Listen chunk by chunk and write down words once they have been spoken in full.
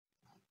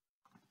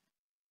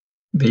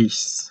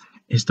This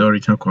is the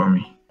original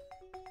Kwame,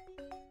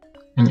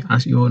 and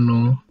as you all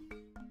know,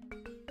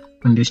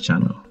 on this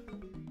channel,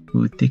 we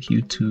will take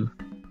you to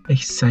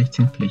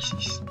exciting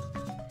places.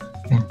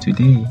 And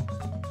today,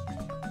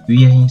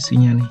 we are in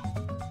Sunyani,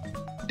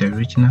 the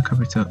regional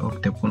capital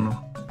of the Bono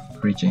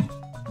region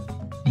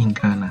in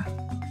Ghana.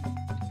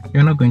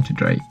 You're not going to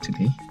drive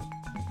today.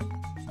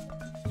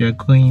 You're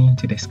going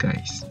to the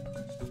skies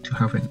to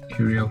have an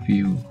aerial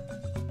view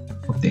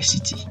of the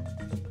city.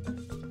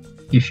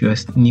 If you are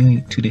new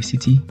to the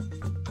city,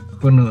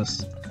 who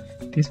knows,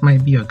 this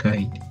might be your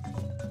guide.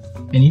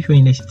 And if you're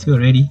in the city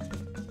already,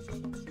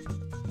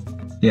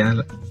 there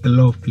are a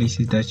lot of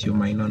places that you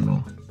might not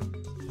know.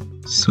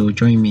 So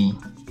join me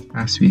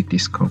as we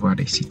discover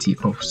the city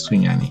of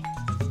Sunyani.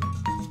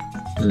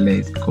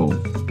 Let's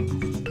go.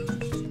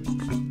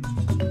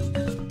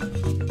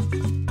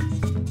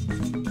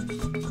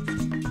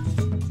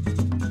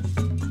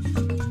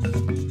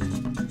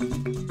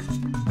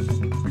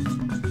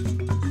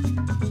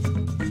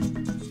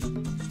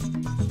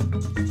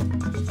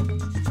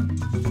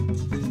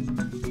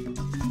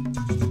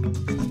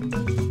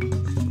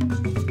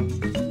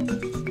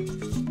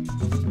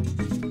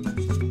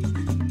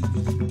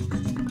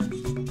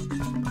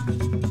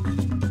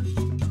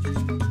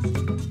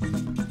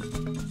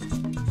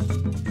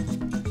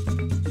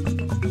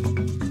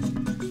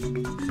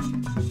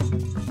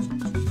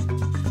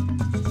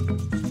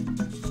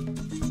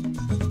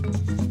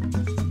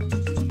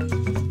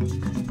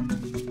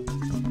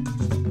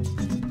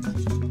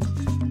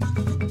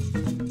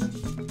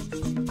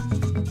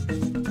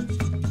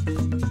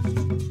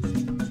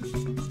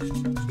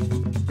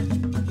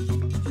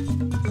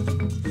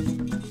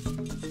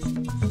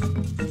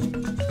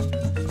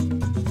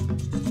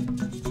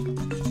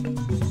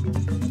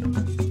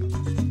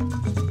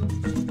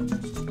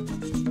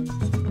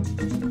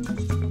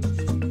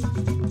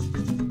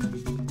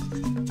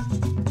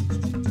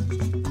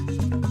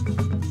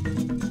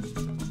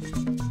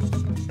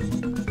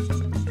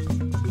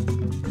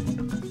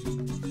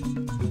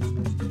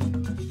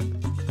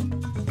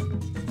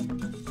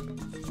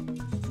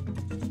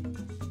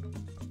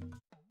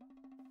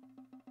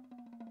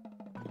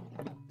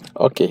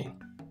 Okay,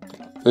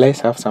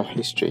 let's have some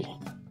history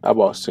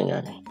about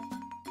Sunyani.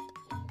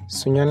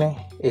 Sunyani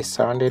is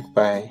surrounded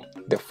by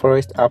the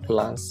forest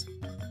uplands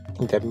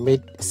in the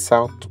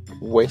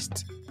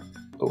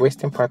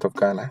western part of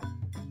Ghana.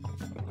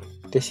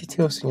 The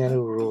city of Sunyani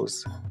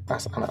rose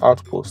as an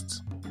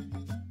outpost,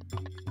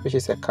 which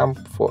is a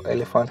camp for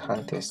elephant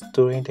hunters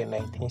during the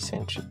 19th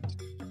century.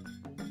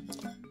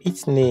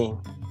 Its name,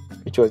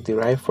 which was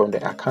derived from the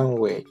Akan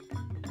word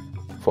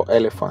for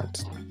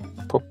elephant,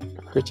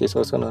 which is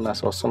also known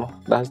as Osono.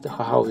 That's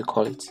how we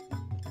call it.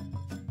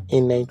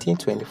 In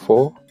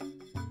 1924,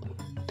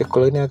 the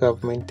colonial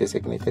government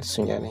designated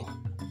Sunyani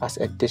as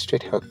a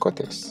district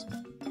headquarters,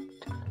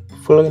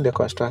 following the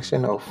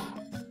construction of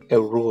a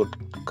road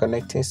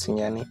connecting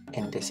Sunyani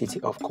and the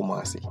city of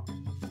Kumasi.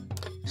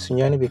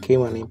 Sunyani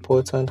became an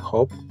important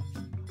hub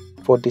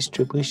for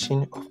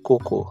distribution of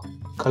cocoa,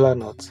 kola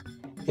nuts,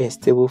 and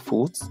staple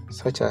foods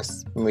such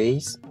as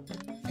maize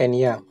and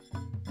yam.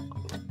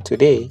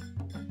 Today,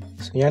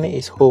 Sunyani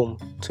is home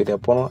to the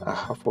Bono and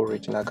Ahafo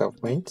regional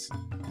governments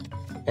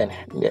and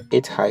the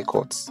 8 high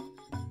courts.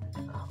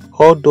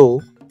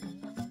 Although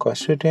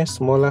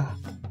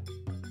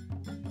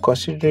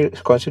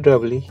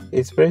considerably,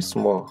 it's very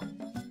small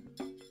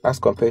as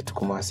compared to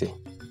Kumasi.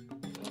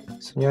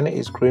 Sunyani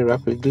is growing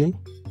rapidly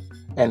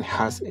and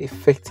has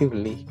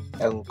effectively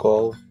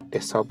engulfed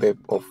the suburb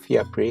of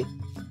Fiapre,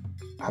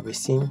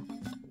 Abisim,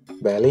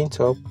 Berlin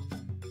Top,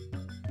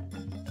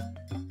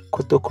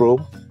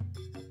 Kotokrom,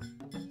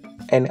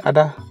 and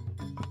other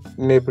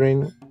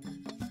neighboring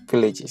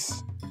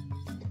villages.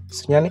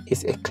 Sunyani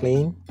is a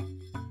clean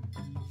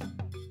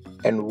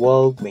and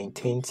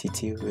well-maintained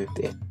city with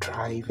a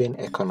thriving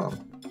economy.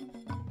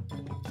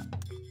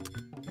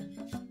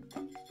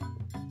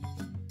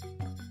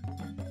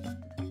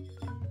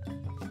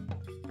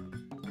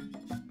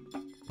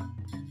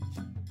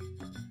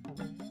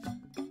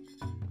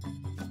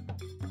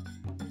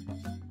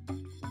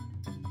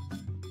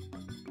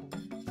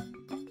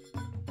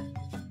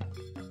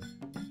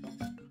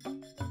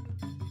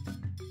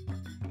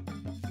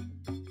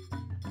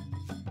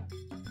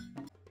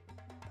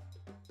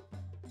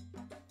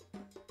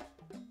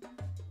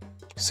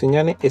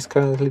 Sunyani is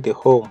currently the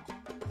home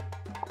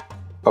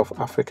of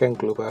African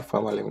Global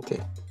Pharma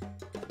Limited,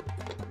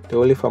 the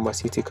only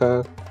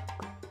pharmaceutical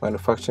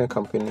manufacturing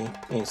company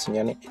in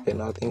Sunyani in the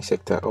northern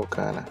sector of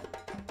Ghana.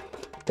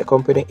 The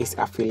company is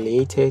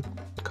affiliated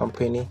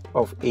company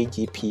of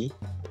AGP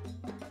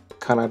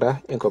Canada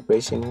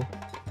Incorporation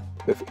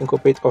with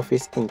incorporate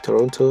office in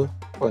Toronto,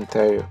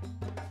 Ontario,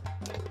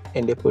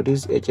 and they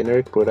produce a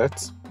generic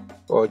products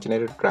or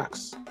generic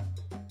drugs.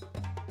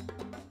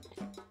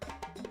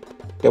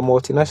 The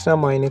multinational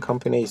mining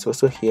company is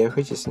also here,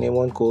 which is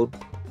Newmont Gold,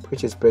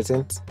 which is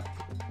present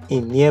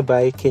in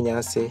nearby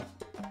Kenyase,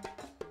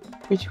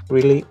 which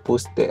really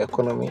boosts the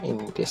economy in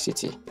the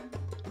city,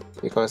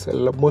 because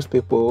most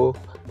people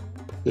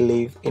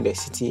live in the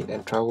city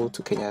and travel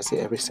to Kenyasi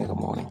every single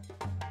morning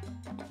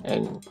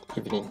and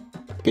evening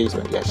based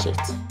on their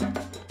shifts.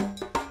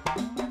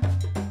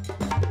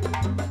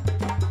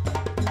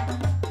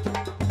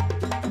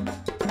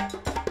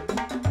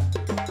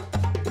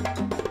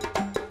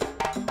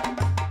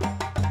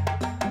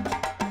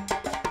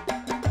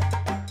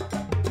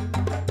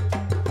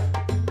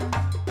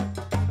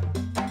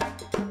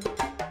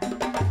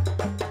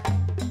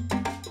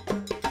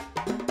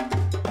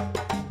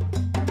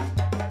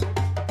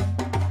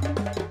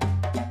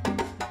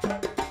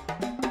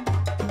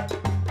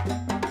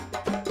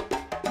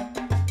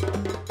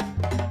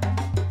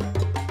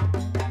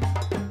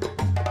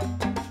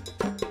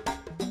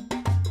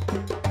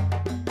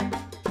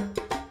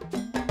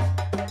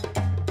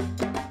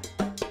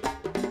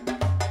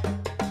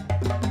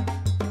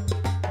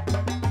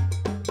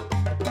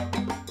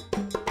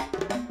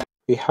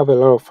 We have a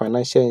lot of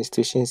financial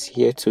institutions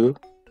here too.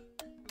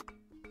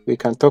 We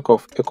can talk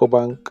of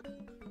EcoBank,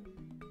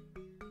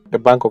 the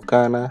Bank of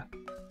Ghana,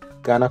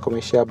 Ghana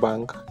Commercial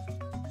Bank.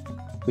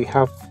 We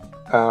have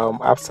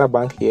Absa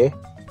Bank here,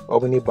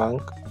 Omni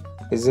Bank,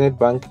 Zenith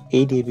Bank,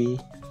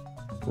 ADB,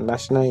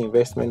 National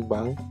Investment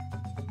Bank,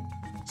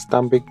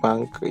 Stanbic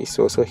Bank is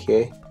also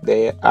here.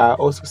 There are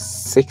also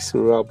 6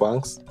 rural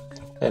banks,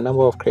 a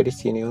number of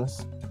credit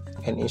unions,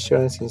 and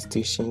insurance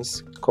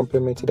institutions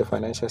complementing the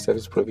financial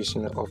service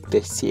provision of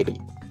the city.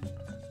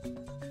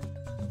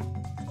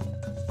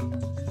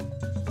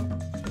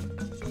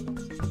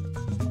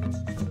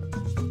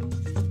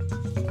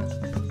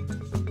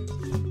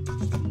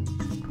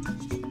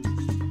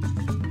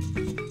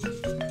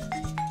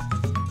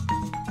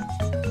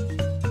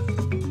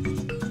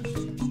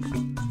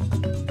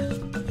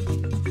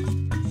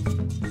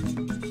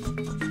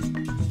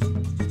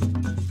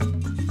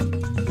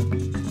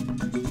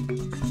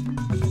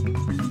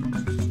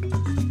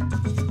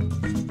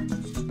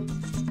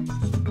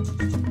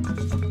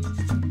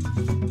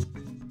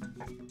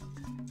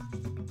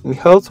 In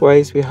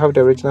health-wise, we have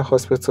the regional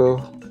hospital,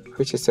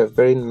 which is a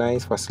very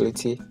nice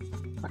facility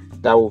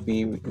that will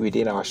be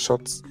within our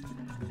shots,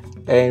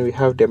 and we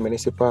have the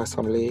municipal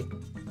assembly,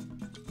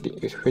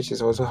 which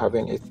is also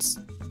having its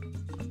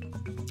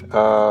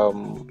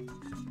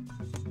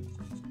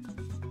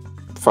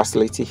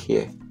facility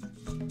here.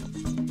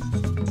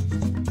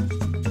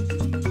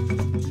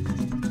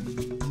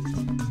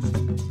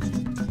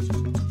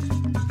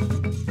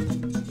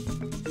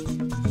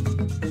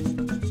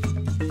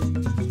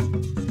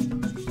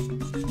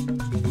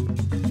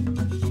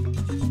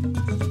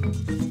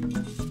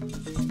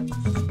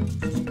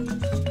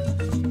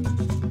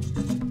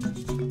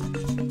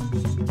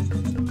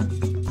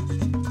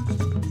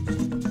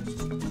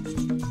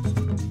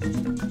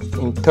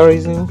 In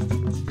tourism,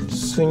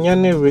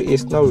 Sunyani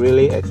is not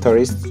really a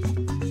tourist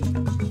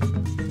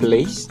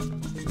place,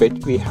 but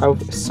we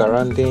have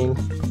surrounding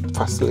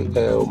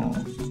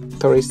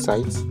tourist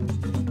sites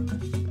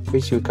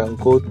which you can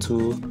go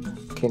to: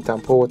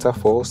 Kintampo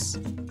Waterfalls,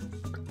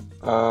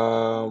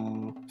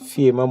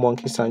 Fiema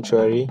Monkey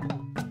Sanctuary.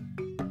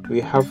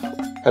 We have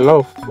a lot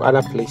of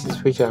other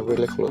places which are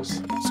really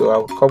close, so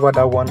I'll cover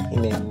that one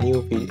in a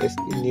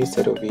new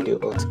set of video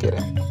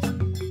altogether.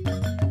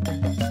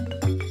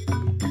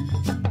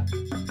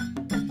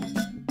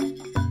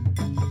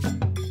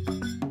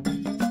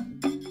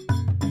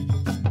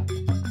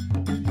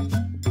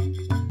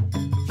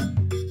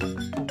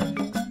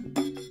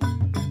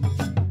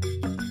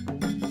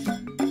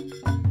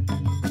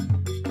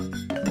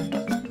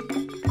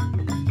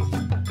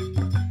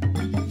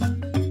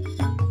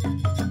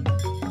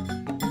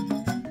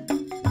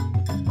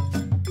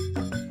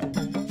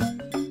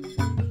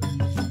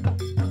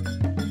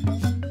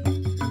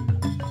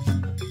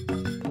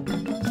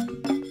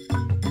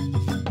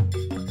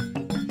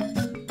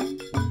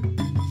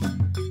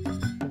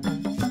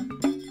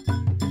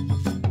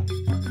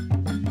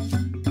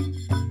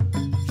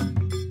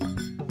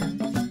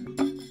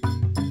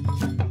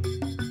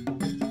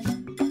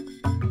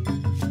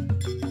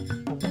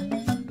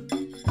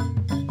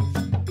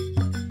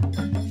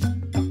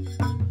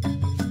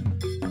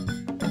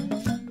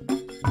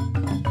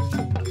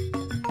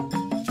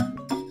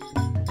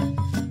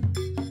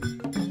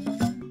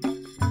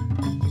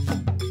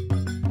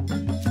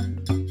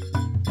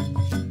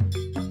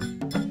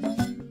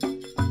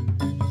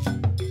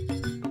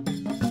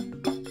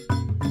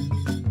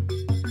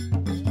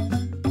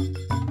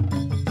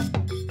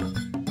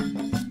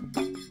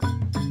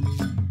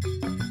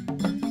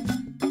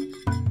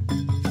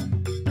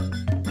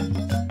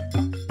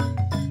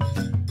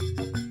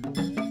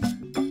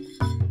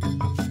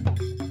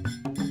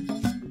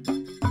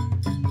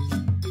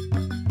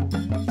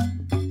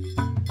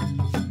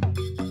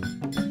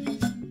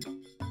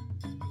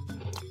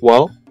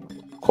 Well,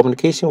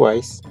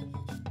 communication-wise,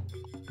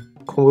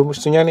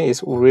 Sunyani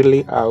is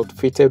really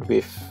outfitted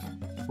with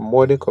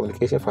modern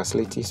communication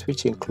facilities,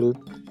 which include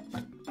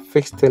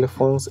fixed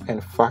telephones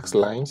and fax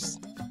lines,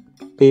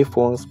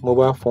 payphones,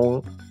 mobile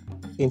phone,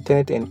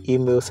 internet and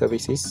email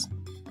services.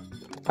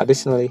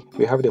 Additionally,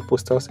 we have the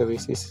postal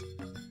services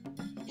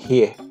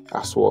here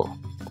as well.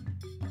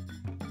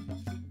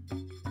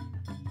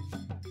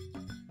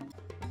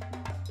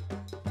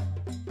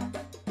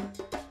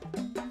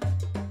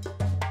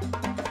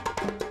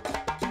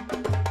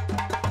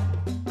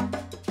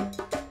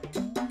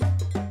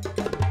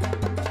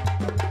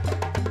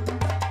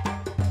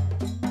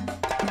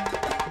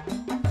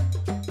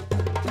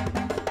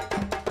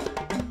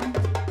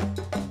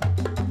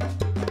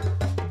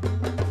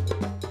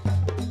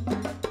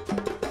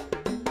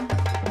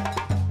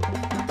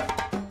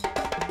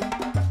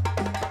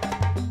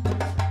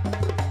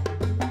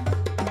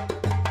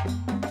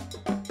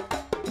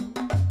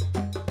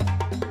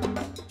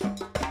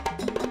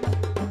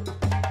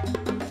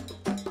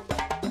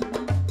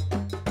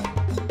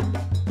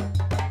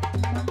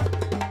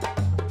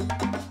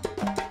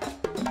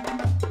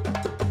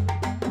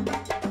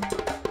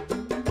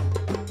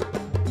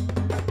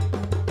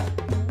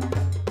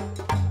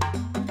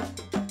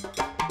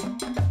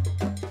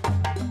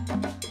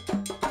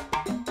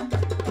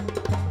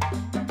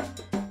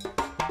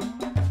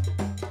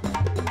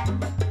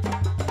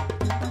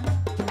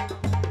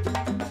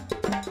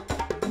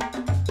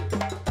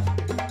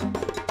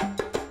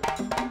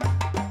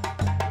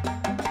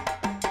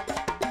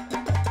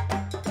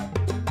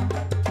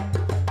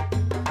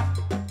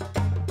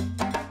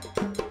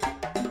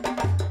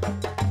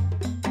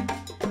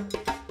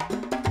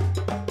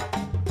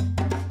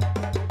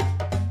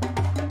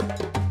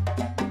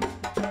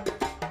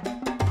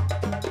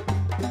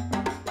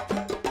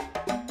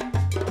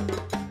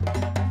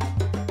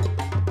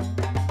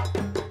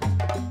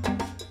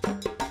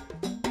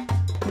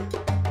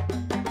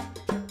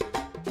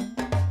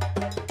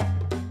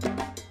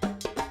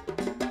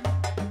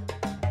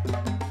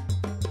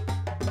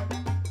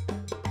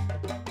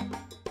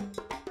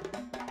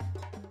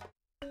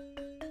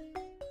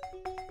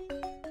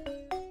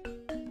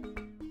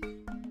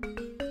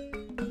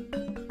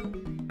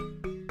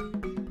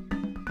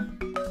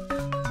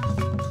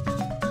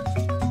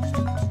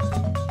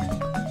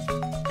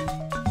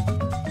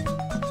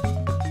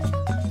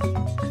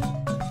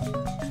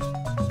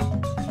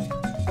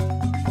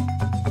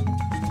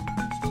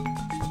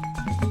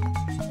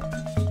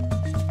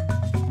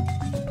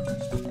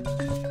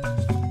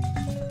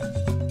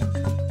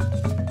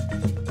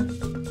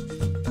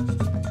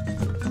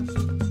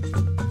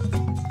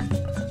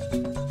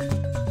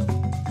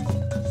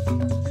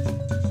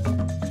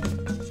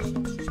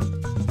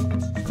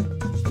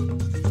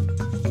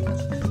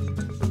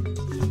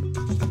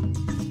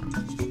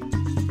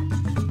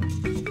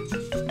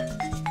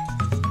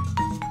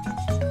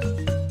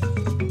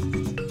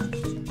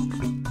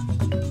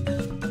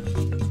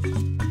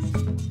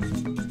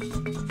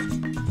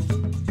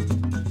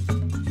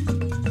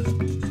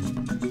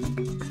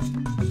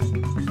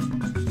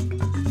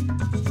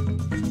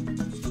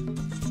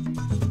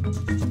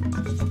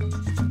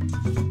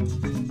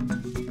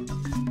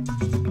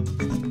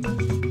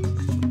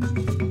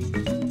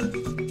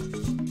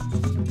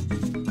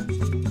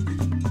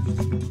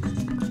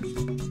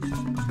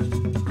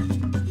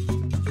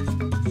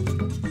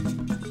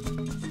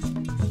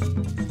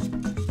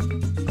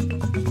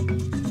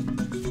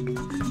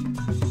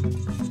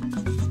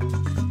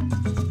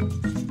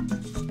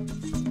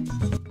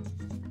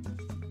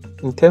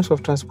 In terms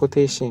of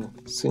transportation,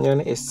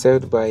 Sunyani is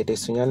served by the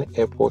Sunyani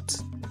Airport,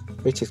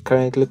 which is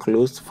currently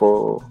closed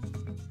for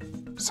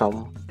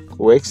some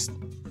works,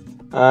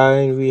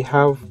 and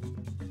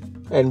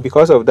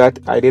because of that,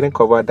 I didn't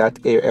cover that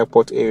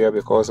airport area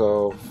because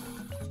of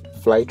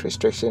flight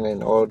restriction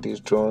and all these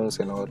drones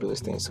and all those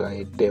things,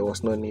 so there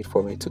was no need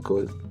for me to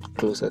go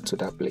closer to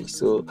that place.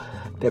 So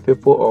the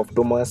people of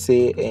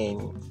Domase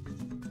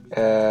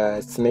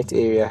and Smith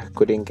area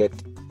couldn't get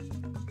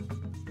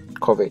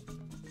covered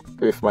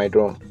with my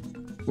drone.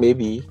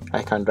 Maybe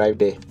I can drive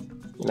there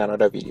in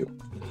another video.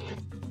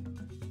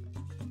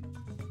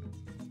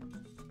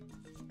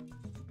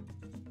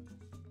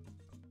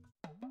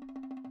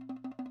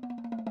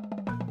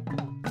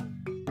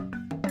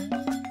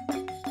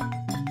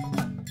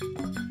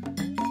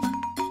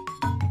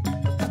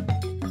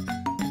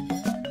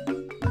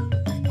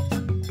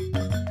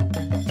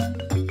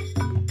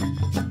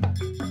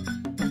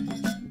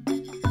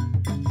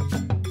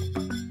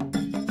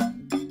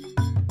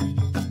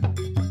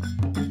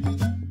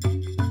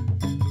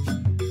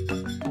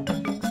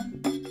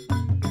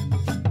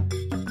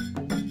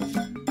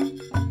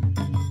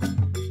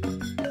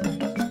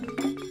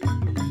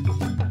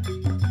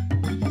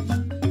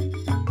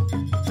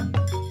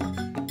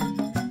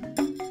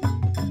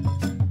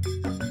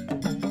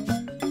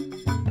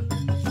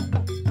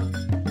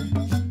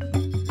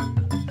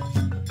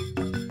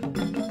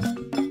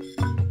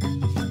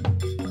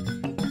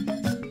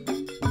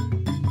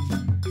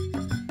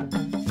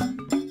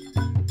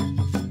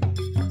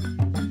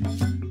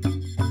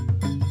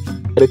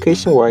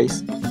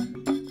 Education-wise,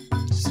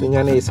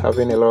 Sunyani is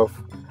having a lot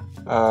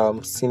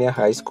of senior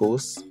high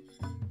schools.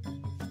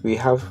 We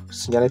have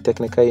Sunyani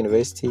Technical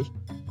University,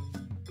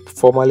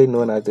 formerly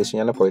known as the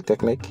Sunyani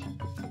Polytechnic,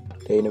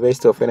 the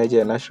University of Energy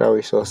and Natural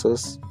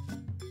Resources.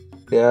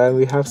 There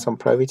we have some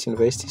private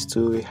universities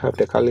too. We have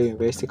the Kali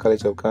University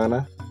College of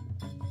Ghana.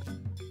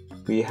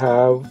 We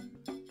have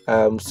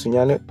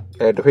Sunyani,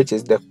 which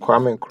is the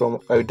Kwame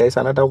Nkrumah. There's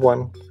another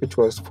one which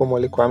was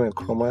formerly Kwame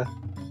Nkrumah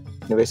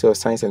University of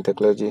Science and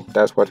Technology.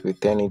 That's what we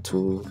turn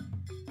into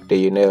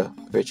the UNEL,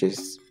 which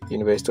is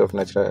University of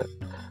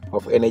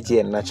Energy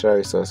and Natural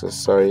Resources.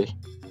 Sorry.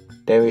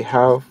 Then we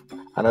have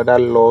another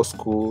law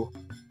school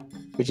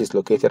which is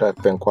located at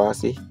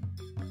Penkwasi.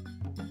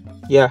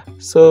 Yeah,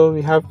 so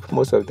we have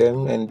most of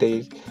them, and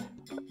the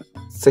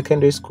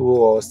secondary school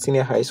or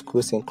senior high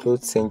schools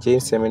include St.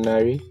 James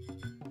Seminary,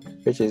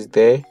 which is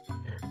there.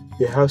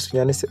 We have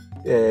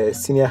Sunyani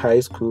Senior High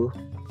School.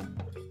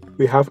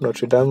 We have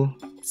Notre Dame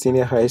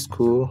Senior High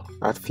School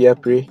at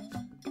Fiapri,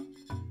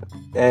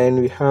 and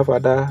we have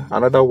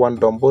another one,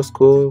 Don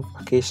Bosco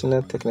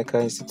Vocational Technical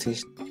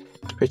Institute,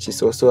 which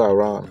is also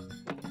around.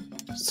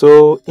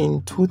 So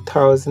in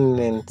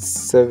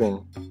 2007,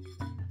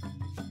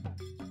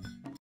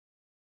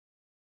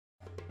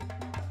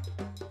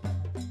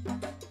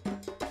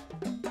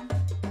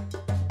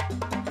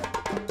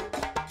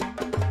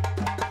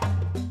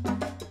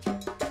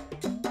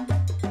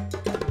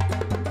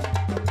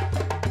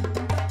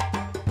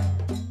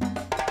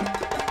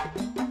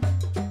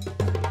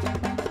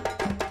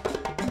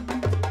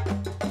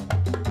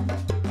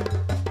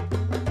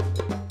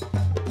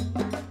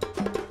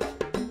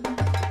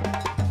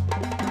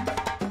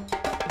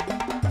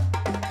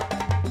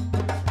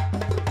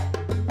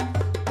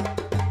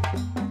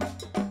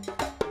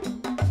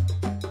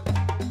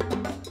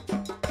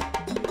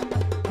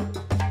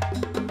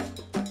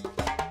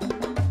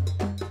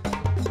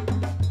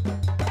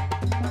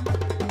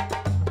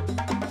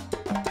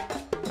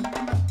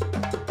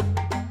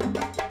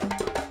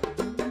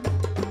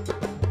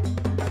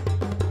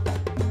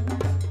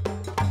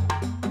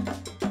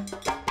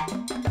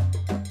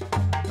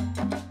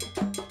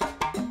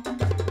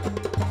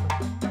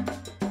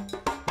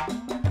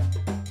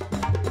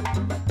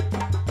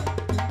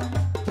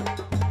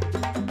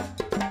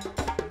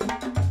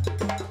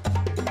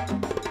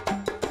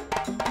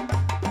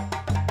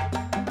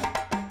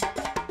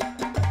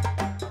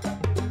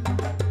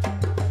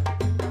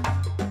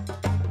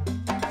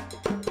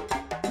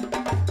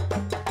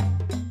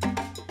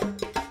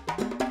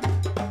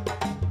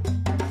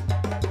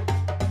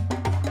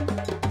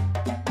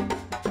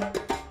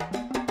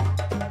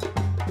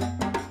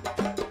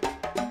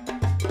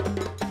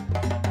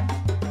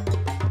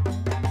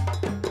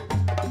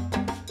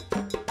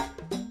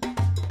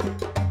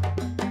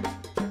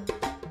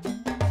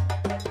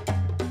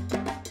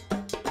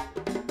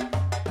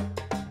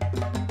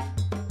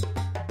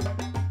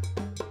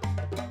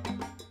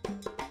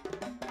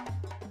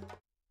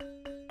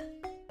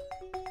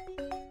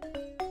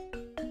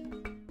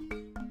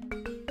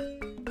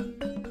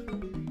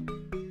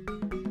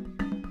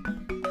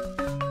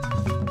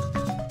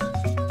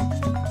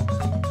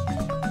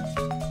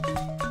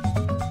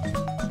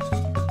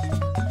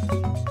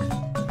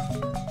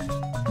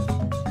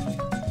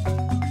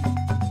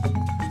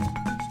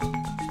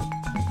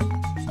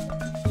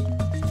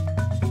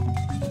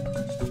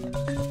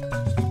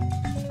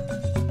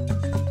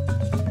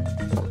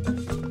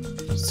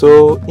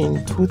 So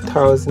in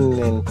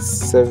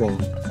 2007,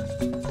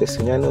 the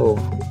Sunyani of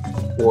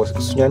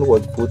Sunyani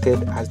was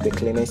voted as the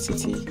cleanest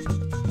city